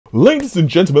Ladies and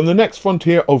gentlemen, the next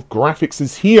frontier of graphics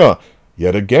is here,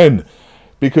 yet again.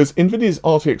 Because Nvidia's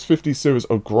RTX 50 series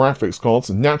of graphics cards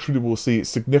naturally will see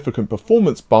significant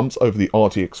performance bumps over the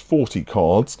RTX 40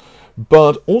 cards,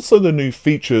 but also the new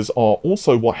features are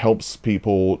also what helps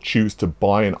people choose to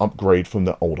buy and upgrade from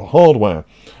their older hardware.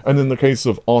 And in the case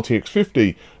of RTX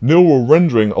 50, neural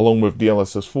rendering along with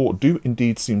DLSS 4 do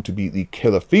indeed seem to be the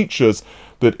killer features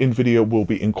that Nvidia will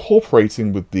be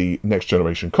incorporating with the next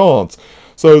generation cards.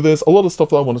 So there's a lot of stuff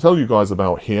that I want to tell you guys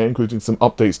about here, including some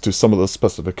updates to some of the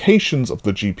specifications of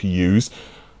the GPUs.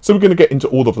 So we're going to get into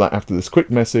all of that after this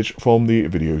quick message from the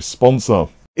video sponsor.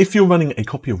 If you're running a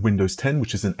copy of Windows 10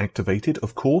 which isn't activated,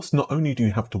 of course, not only do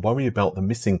you have to worry about the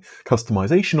missing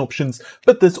customization options,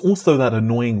 but there's also that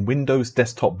annoying Windows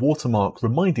desktop watermark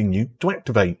reminding you to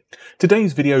activate.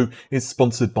 Today's video is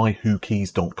sponsored by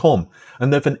WhoKeys.com,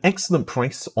 and they've an excellent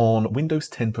price on Windows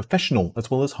 10 Professional as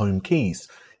well as Home keys.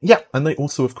 Yeah, and they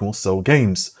also of course sell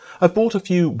games. I've bought a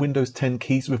few Windows 10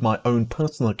 keys with my own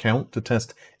personal account to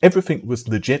test everything was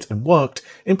legit and worked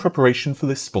in preparation for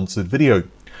this sponsored video.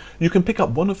 You can pick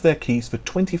up one of their keys for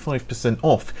 25%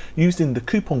 off using the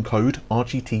coupon code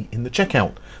RGT in the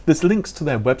checkout. There's links to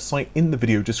their website in the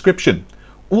video description.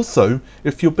 Also,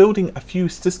 if you're building a few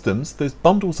systems, there's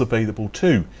bundles available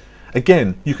too.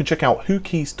 Again, you can check out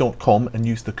WhoKeys.com and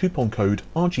use the coupon code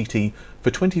RGT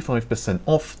for 25%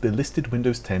 off the listed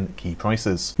Windows 10 key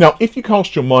prices. Now, if you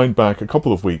cast your mind back a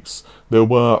couple of weeks, there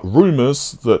were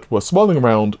rumours that were swirling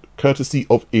around courtesy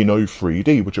of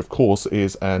Inno3D, which of course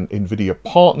is an Nvidia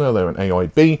partner, they're an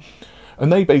AIB,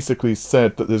 and they basically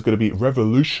said that there's going to be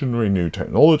revolutionary new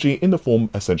technology in the form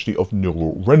essentially of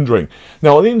neural rendering.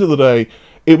 Now, at the end of the day,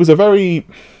 it was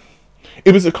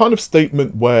a kind of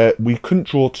statement where we couldn't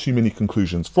draw too many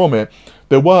conclusions from it.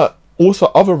 There were also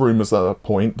other rumours at that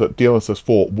point that DLSS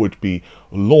 4 would be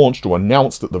launched or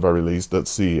announced at the very least at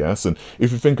CES, and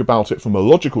if you think about it from a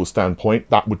logical standpoint,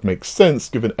 that would make sense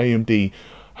given AMD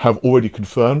have already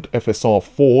confirmed FSR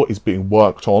 4 is being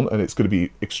worked on and it's going to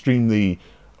be extremely,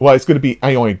 well, it's going to be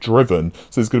AI driven,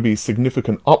 so there's going to be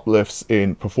significant uplifts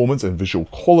in performance and visual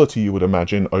quality, you would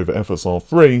imagine, over FSR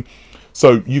 3.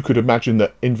 So you could imagine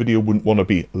that Nvidia wouldn't want to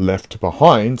be left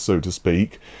behind, so to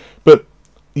speak. But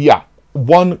yeah,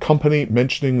 one company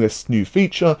mentioning this new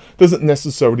feature doesn't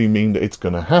necessarily mean that it's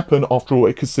going to happen. After all,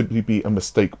 it could simply be a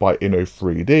mistake by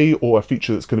Inno3D or a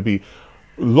feature that's going to be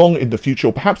long in the future,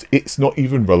 or perhaps it's not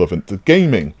even relevant to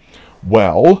gaming.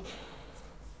 Well,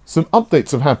 some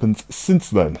updates have happened since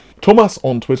then. Thomas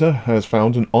on Twitter has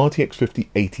found an RTX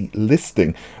 5080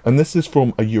 listing, and this is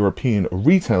from a European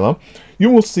retailer.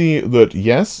 You will see that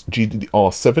yes,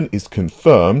 GDDR7 is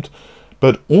confirmed,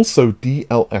 but also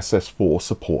DLSS 4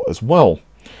 support as well.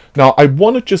 Now, I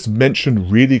want to just mention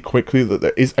really quickly that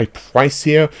there is a price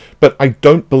here, but I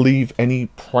don't believe any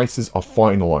prices are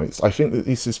finalized. I think that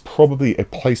this is probably a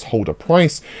placeholder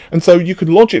price, and so you could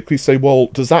logically say, well,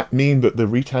 does that mean that the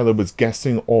retailer was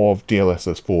guessing of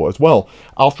DLSS 4 as well?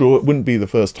 After all, it wouldn't be the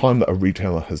first time that a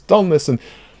retailer has done this, and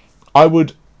I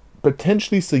would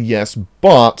potentially say yes,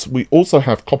 but we also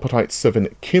have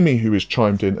Coppertite7 Kimmy who has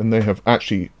chimed in, and they have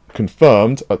actually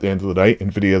confirmed at the end of the day,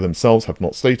 Nvidia themselves have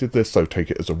not stated this, so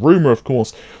take it as a rumor of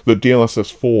course, that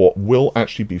DLSS 4 will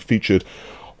actually be featured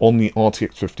on the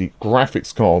RTX 50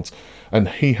 graphics cards, and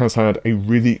he has had a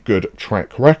really good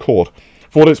track record.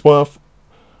 For what it's worth,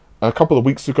 a couple of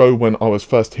weeks ago when I was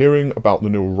first hearing about the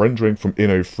neural rendering from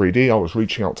Inno3D, I was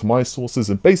reaching out to my sources,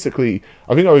 and basically,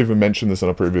 I think I even mentioned this in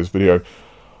a previous video,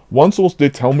 one source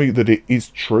did tell me that it is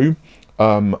true,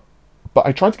 but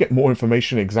I tried to get more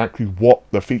information exactly what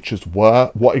the features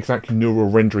were, what exactly neural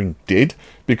rendering did,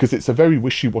 because it's a very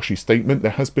wishy-washy statement.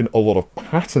 There has been a lot of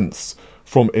patents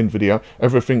from Nvidia,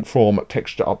 everything from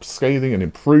texture upscaling and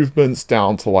improvements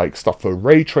down to like stuff for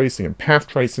ray tracing and path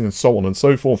tracing and so on and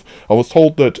so forth. I was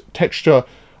told that texture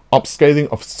upscaling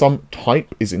of some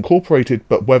type is incorporated,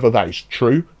 but whether that is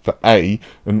true for A,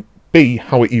 and B,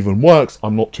 how it even works,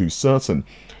 I'm not too certain.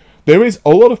 There is a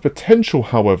lot of potential,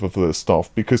 however, for this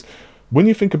stuff, because when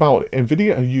you think about it,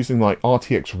 Nvidia are using like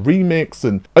RTX Remix,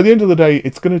 and at the end of the day,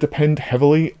 it's going to depend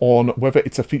heavily on whether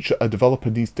it's a feature a developer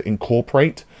needs to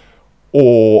incorporate,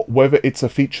 or whether it's a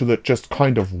feature that just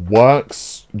kind of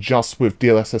works just with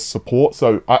DLSS support.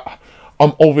 So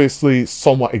I'm obviously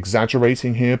somewhat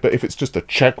exaggerating here, but if it's just a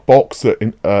checkbox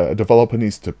that a developer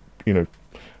needs to, you know,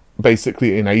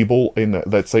 basically enable in,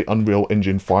 let's say, Unreal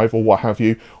Engine 5 or what have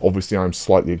you, obviously I'm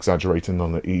slightly exaggerating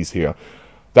on the ease here.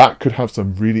 That could have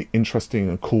some really interesting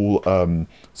and cool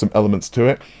some elements to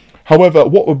it. However,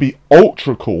 what would be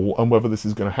ultra cool, and whether this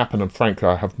is going to happen, and frankly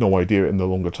I have no idea in the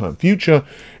longer term future,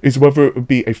 is whether it would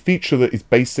be a feature that is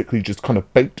basically just kind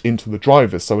of baked into the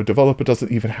drivers, so a developer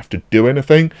doesn't even have to do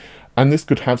anything. And this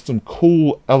could have some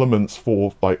cool elements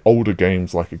for like older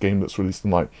games, like a game that's released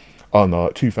in like, I don't know,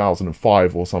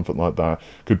 2005 or something like that,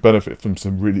 could benefit from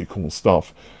some really cool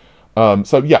stuff.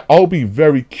 So yeah, I'll be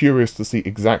very curious to see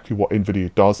exactly what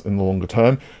Nvidia does in the longer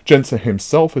term. Jensen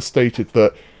himself has stated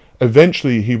that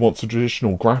eventually he wants a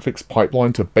traditional graphics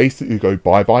pipeline to basically go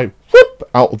bye-bye, whoop,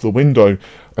 out of the window,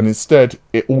 and instead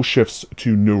it all shifts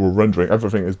to neural rendering.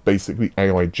 Everything is basically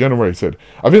AI generated.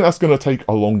 I think that's going to take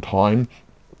a long time,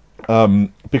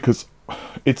 because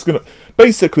it's going to...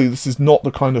 Basically, this is not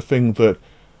the kind of thing that...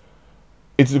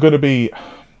 It's not going to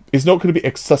be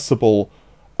accessible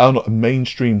on a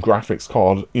mainstream graphics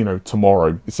card, you know,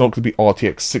 tomorrow. It's not going to be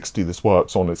RTX 60 this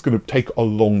works on. It's going to take a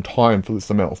long time for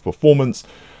this amount of performance.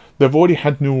 They've already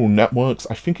had neural networks.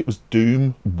 I think it was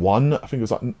Doom 1. I think it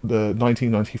was like the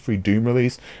 1993 Doom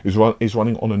release is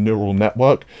running on a neural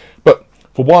network. But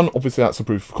for one, obviously that's a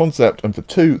proof of concept. And for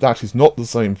two, that is not the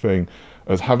same thing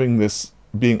as having this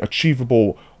being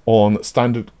achievable on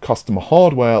standard customer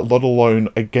hardware, let alone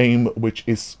a game which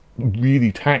is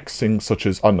really taxing, such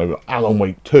as, I don't know, Alan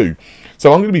Wake 2.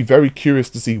 So I'm going to be very curious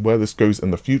to see where this goes in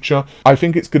the future. I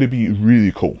think it's going to be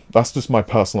really cool. That's just my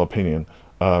personal opinion.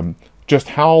 Just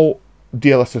how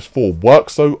DLSS 4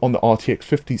 works though on the RTX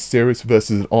 50 series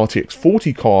versus an RTX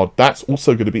 40 card, that's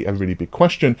also going to be a really big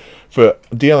question. For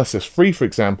DLSS 3, for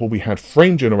example, we had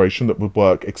frame generation that would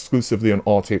work exclusively on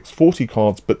RTX 40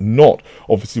 cards, but not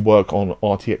obviously work on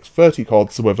RTX 30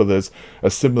 cards. So whether there's a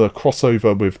similar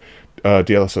crossover with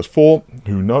DLSS 4,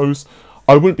 who knows.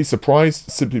 I wouldn't be surprised,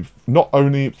 simply not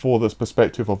only for this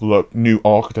perspective of, look, new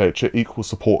architecture equals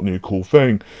support new cool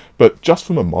thing, but just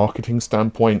from a marketing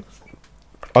standpoint,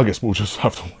 I guess we'll just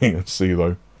have to wait and see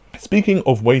though. Speaking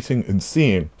of waiting and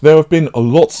seeing, there have been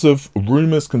lots of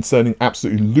rumours concerning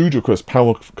absolutely ludicrous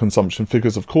power consumption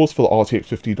figures, of course, for the RTX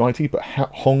 5090, but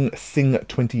Hong Sing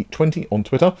 2020 on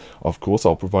Twitter, of course,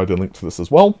 I'll provide a link to this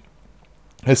as well,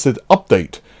 has said,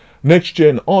 update. Next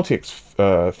gen RTX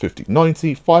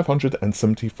 5090,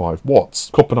 575 watts.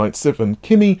 Copper Knight 7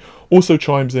 Kimmy also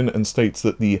chimes in and states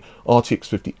that the RTX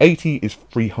 5080 is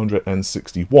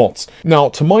 360 watts. Now,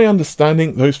 to my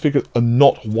understanding, those figures are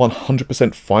not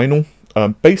 100% final.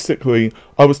 Basically,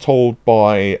 I was told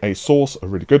by a source, a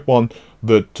really good one,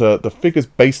 that the figures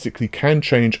basically can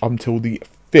change until the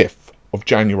 5th of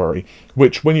January,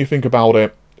 which, when you think about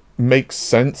it, makes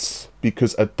sense,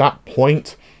 because at that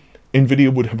point,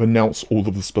 Nvidia would have announced all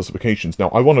of the specifications. Now,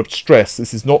 I want to stress,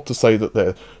 this is not to say that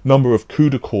the number of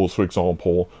CUDA cores, for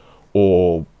example,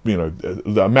 or, you know,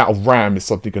 the amount of RAM is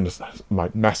something going to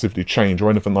like massively change or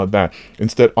anything like that.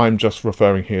 Instead, I'm just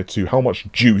referring here to how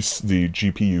much juice the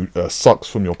GPU sucks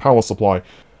from your power supply.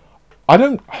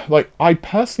 I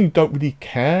personally don't really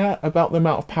care about the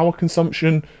amount of power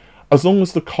consumption, as long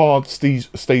as the card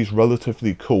stays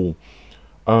relatively cool.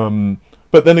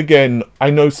 But then again, I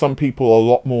know some people are a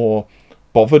lot more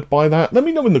bothered by that. Let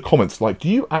me know in the comments, like, do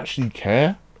you actually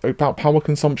care about power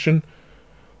consumption?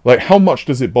 Like, how much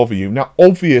does it bother you? Now,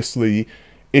 obviously,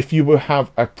 if you would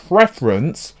have a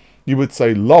preference, you would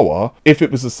say lower if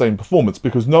it was the same performance,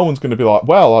 because no one's going to be like,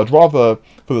 well, I'd rather,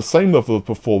 for the same level of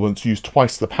performance, use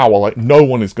twice the power. Like, no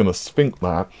one is going to think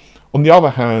that. On the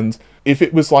other hand, if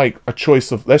it was like a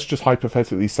choice of, let's just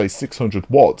hypothetically say 600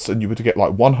 watts, and you were to get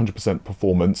like 100%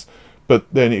 performance, but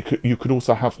then you could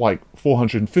also have like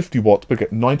 450 watts but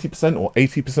get 90% or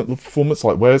 80% of the performance.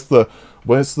 Like, where's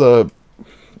the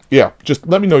yeah, just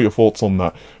let me know your thoughts on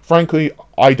that. Frankly,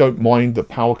 I don't mind the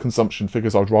power consumption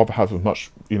figures. I'd rather have as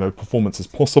much, you know, performance as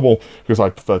possible, because I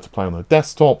prefer to play on a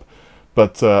desktop.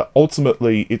 But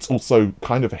ultimately, it's also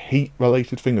kind of a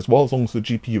heat-related thing as well, as long as the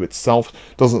GPU itself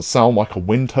doesn't sound like a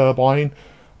wind turbine.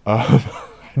 I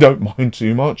don't mind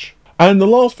too much. And the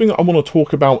last thing I want to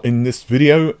talk about in this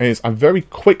video is a very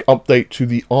quick update to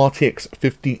the RTX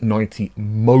 5090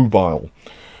 Mobile.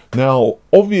 Now,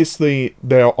 obviously,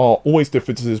 there are always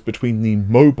differences between the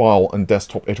mobile and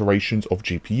desktop iterations of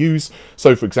GPUs.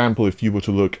 So, for example, if you were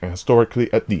to look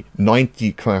historically at the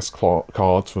 90 class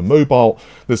cards for mobile,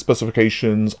 the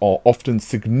specifications are often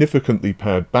significantly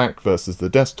pared back versus the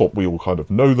desktop. We all kind of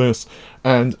know this.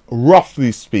 And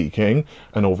roughly speaking,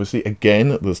 and obviously,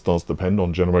 again, this does depend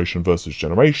on generation versus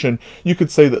generation, you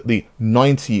could say that the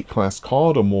 90 class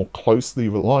card are more closely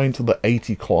aligned to the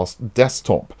 80 class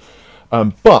desktop.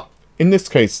 But In this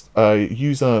case,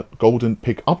 user Golden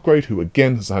Pig Upgrade, who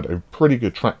again has had a pretty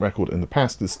good track record in the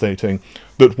past, is stating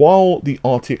that while the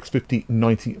RTX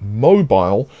 5090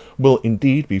 Mobile will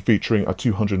indeed be featuring a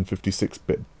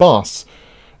 256-bit bus,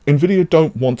 Nvidia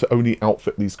don't want to only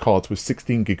outfit these cards with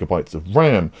 16GB of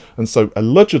RAM, and so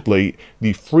allegedly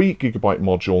the 3GB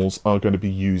modules are going to be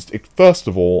used first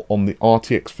of all on the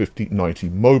RTX 5090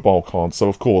 Mobile card. So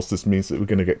of course this means that we're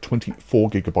going to get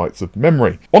 24GB of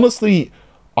memory. Honestly,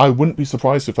 I wouldn't be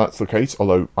surprised if that's the case,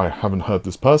 although I haven't heard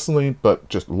this personally, but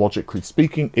just logically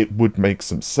speaking, it would make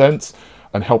some sense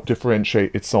and help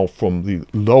differentiate itself from the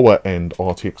lower end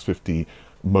RTX 50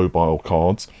 mobile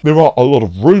cards. There are a lot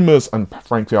of rumors, and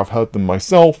frankly I've heard them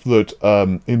myself, that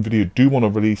Nvidia do want to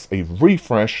release a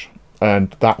refresh,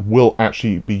 and that will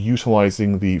actually be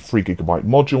utilizing the 3GB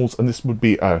modules, and this would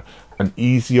be an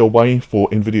easier way for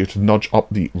Nvidia to nudge up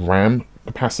the RAM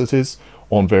capacities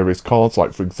on various cards,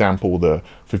 like for example the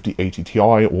 5080 Ti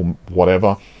or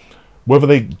whatever. Whether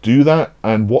they do that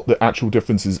and what the actual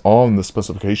differences are in the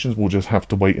specifications, we'll just have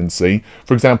to wait and see.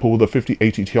 For example, will the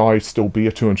 5080 Ti still be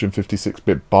a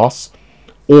 256-bit bus?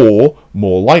 Or,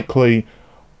 more likely,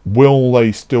 will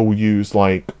they still use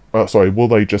will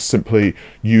they just simply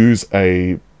use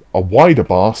a wider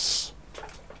bus?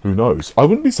 Who knows? I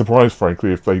wouldn't be surprised,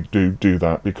 frankly, if they do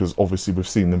that, because obviously we've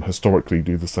seen them historically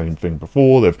do the same thing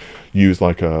before. They've used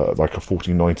like a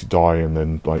 4090 die and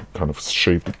then kind of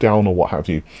shaved it down or what have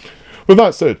you. With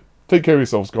that said, take care of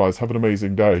yourselves, guys. Have an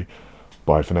amazing day.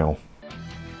 Bye for now.